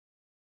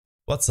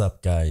What's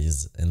up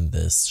guys, in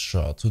this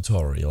short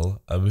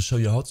tutorial I will show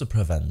you how to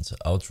prevent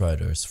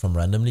Outriders from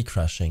randomly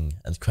crashing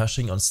and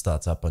crashing on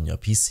startup on your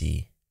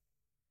PC.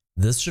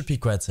 This should be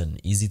quite an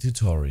easy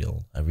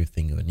tutorial,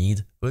 everything you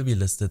need will be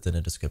listed in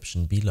the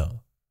description below.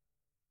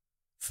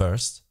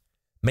 First,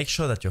 make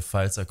sure that your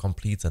files are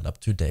complete and up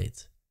to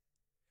date.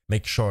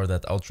 Make sure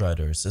that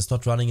Outriders is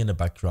not running in the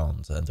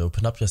background and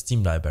open up your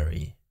Steam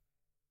library.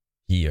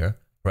 Here,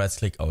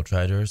 right-click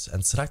Outriders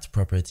and select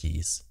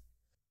Properties.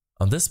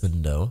 On this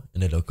window,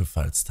 in the Local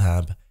Files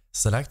tab,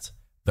 select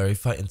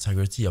Verify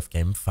Integrity of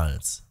Game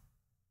Files.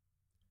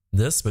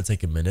 This will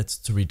take a minute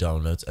to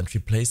re-download and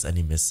replace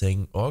any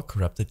missing or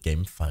corrupted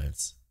game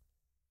files.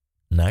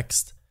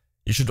 Next,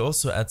 you should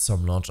also add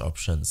some launch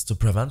options to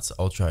prevent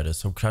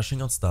Outriders from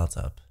crashing on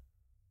startup.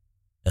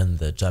 In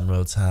the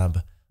General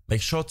tab,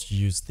 make sure to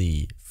use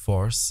the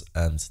Force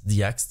and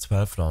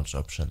DX12 launch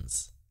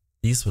options.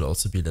 These will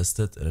also be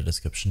listed in the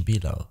description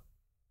below.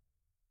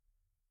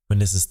 When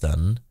this is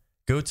done,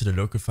 go to the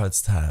Local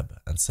Files tab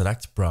and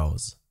select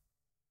Browse.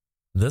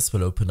 This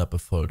will open up a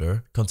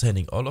folder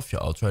containing all of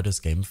your Outriders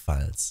game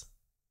files.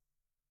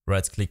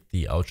 Right-click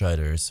the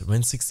Outriders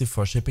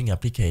Win64 shipping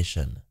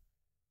application.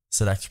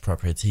 Select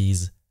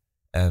Properties,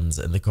 and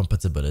in the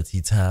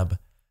Compatibility tab,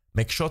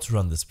 make sure to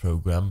run this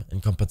program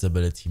in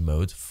compatibility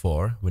mode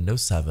for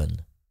Windows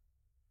 7.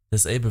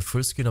 Disable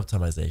full screen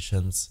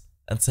optimizations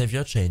and save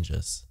your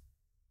changes.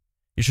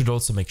 You should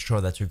also make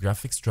sure that your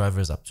graphics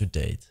driver is up to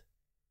date.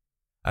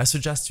 I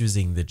suggest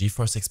using the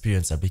GeForce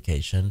Experience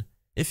application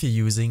if you're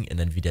using an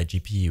NVIDIA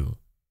GPU,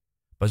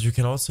 but you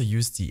can also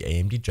use the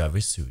AMD driver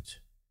suite.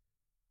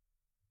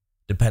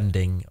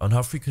 Depending on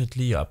how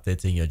frequently you're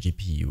updating your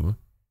GPU,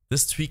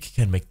 this tweak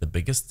can make the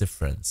biggest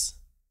difference.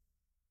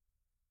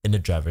 In the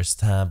Drivers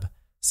tab,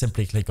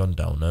 simply click on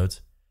Download,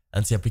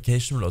 and the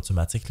application will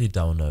automatically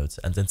download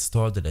and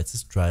install the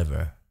latest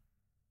driver.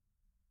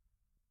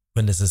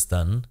 When this is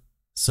done,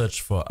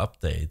 search for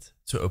Update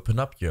to open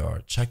up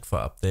your Check for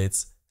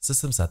Updates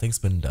System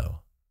Settings window.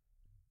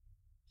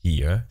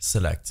 Here,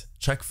 select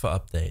Check for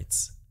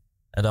Updates,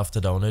 and after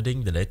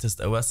downloading the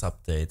latest OS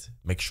update,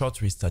 make sure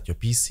to restart your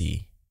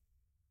PC.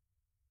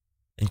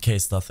 In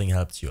case nothing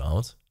helped you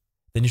out,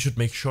 then you should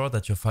make sure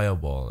that your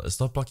firewall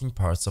is not blocking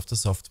parts of the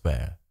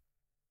software.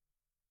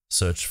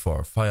 Search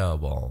for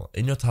Firewall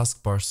in your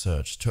taskbar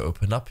search to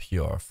open up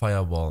your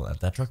Firewall and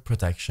Network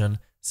Protection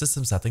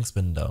System Settings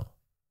window.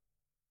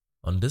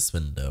 On this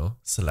window,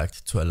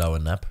 select to allow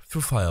an app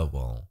through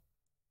Firewall.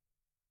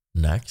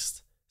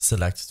 Next,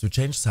 select to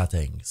change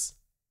settings.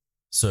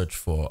 Search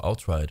for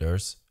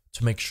Outriders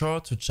to make sure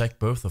to check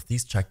both of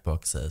these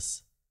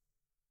checkboxes.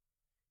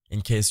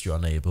 In case you're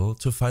unable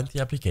to find the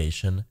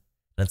application,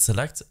 then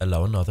select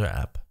Allow another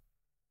app.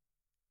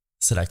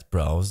 Select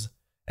Browse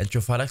and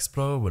your File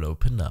Explorer will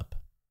open up.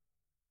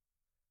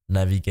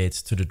 Navigate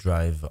to the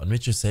drive on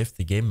which you saved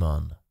the game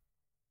on.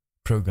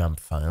 Program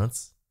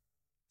Files,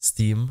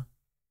 Steam,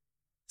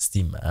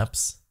 Steam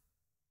Apps,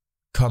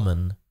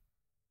 Common,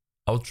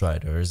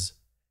 Outriders,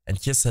 and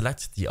here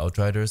select the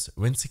Outriders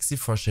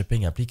Win64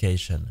 shipping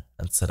application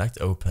and select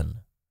Open.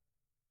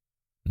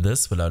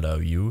 This will allow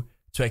you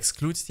to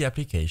exclude the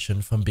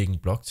application from being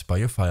blocked by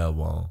your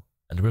firewall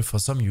and will for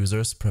some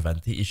users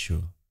prevent the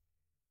issue.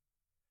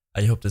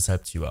 I hope this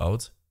helped you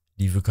out.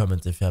 Leave a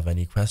comment if you have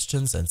any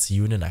questions and see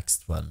you in the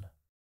next one.